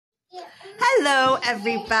Hello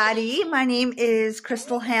everybody, my name is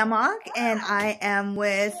Crystal Hammock and I am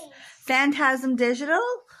with Phantasm Digital.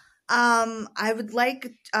 I'm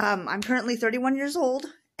currently 31 years old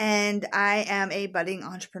and I am a budding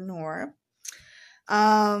entrepreneur.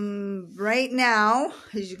 Right now,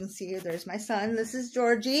 as you can see, there's my son. This is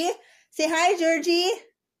Georgie. Say hi, Georgie.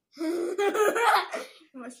 You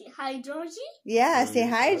want to say hi, Georgie? Yeah, say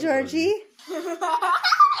hi, Georgie.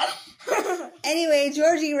 Anyway,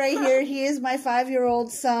 Georgie right here, he is my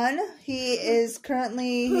 5-year-old son. He has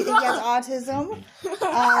autism,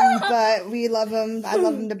 but we love him. I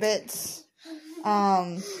love him to bits.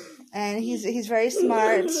 And he's very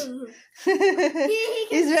smart.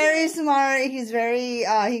 He's very smart. He's very,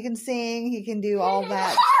 he can sing, he can do all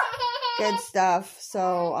that good stuff.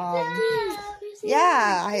 So,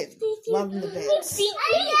 yeah, I love him to bits.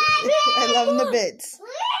 I love him to bits.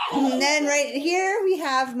 And then right here we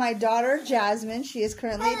have my daughter Jasmine. She is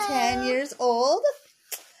currently 10 years old.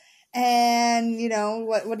 And you know,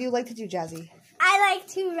 what do you like to do, Jazzy? I like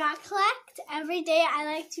to rock collect every day. I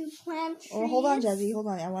like to plant trees. Oh, hold on, Jazzy. Hold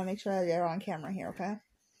on. I want to make sure you're on camera here, okay?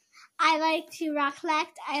 I like to rock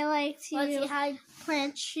collect. I like to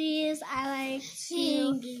plant trees. I like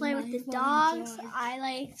to play with the dogs. I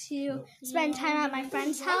like to spend time at my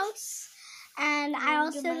friend's house. And I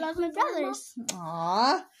also love my brothers.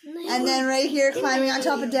 Aww. And then right here, climbing on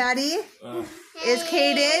top of Daddy, is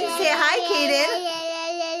Kaden. Say hi, Kaden.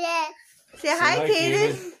 Say hi,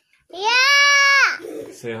 Kaden. Yeah.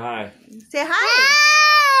 Say hi. Say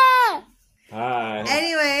hi. Hi.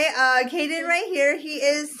 Anyway, Kaden right here, he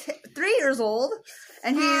is 3 years old.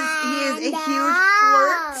 And he is a huge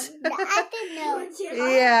flirt.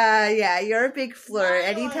 Yeah, you're a big flirt.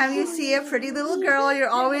 Anytime you see a pretty little girl, you're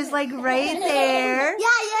always like right there.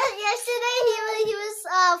 Yeah, yesterday he was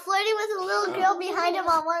flirting with a little girl behind him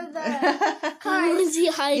on one of the cars.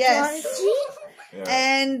 Yes. Yeah.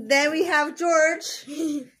 And then we have George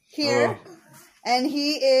here. And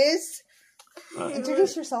he is...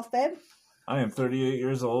 Introduce yourself, babe. I am 38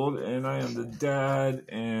 years old, and I am the dad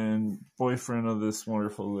and boyfriend of this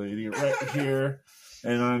wonderful lady right here.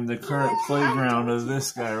 And I'm the current playground of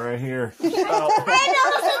this guy right here. I know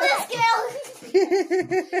this girl.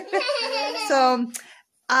 So,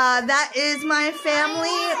 that is my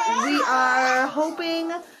family. We are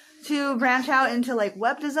hoping to branch out into like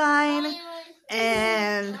web design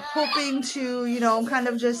and hoping to, you know, kind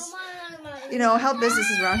of just, you know, help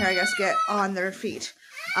businesses around here, I guess, get on their feet.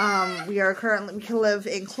 We live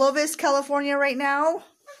in Clovis, California right now.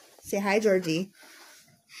 Say hi, Georgie.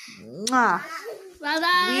 Mwah.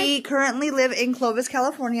 Bye-bye. We currently live in Clovis,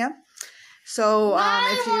 California. So,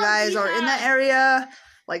 if you guys are in that area,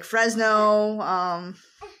 like Fresno,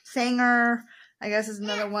 Sanger, I guess is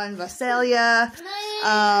another one, Visalia,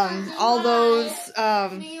 all those,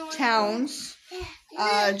 towns,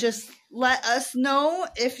 just let us know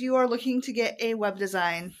if you are looking to get a web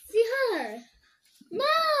design. See her. No.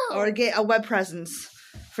 Or get a web presence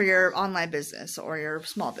for your online business or your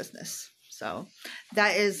small business. So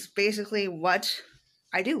that is basically what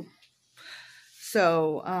I do.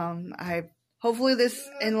 So hopefully this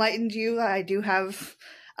enlightened you. I do have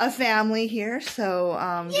a family here, so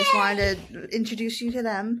just wanted to introduce you to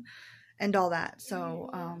them and all that. So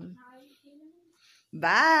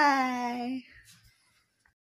bye.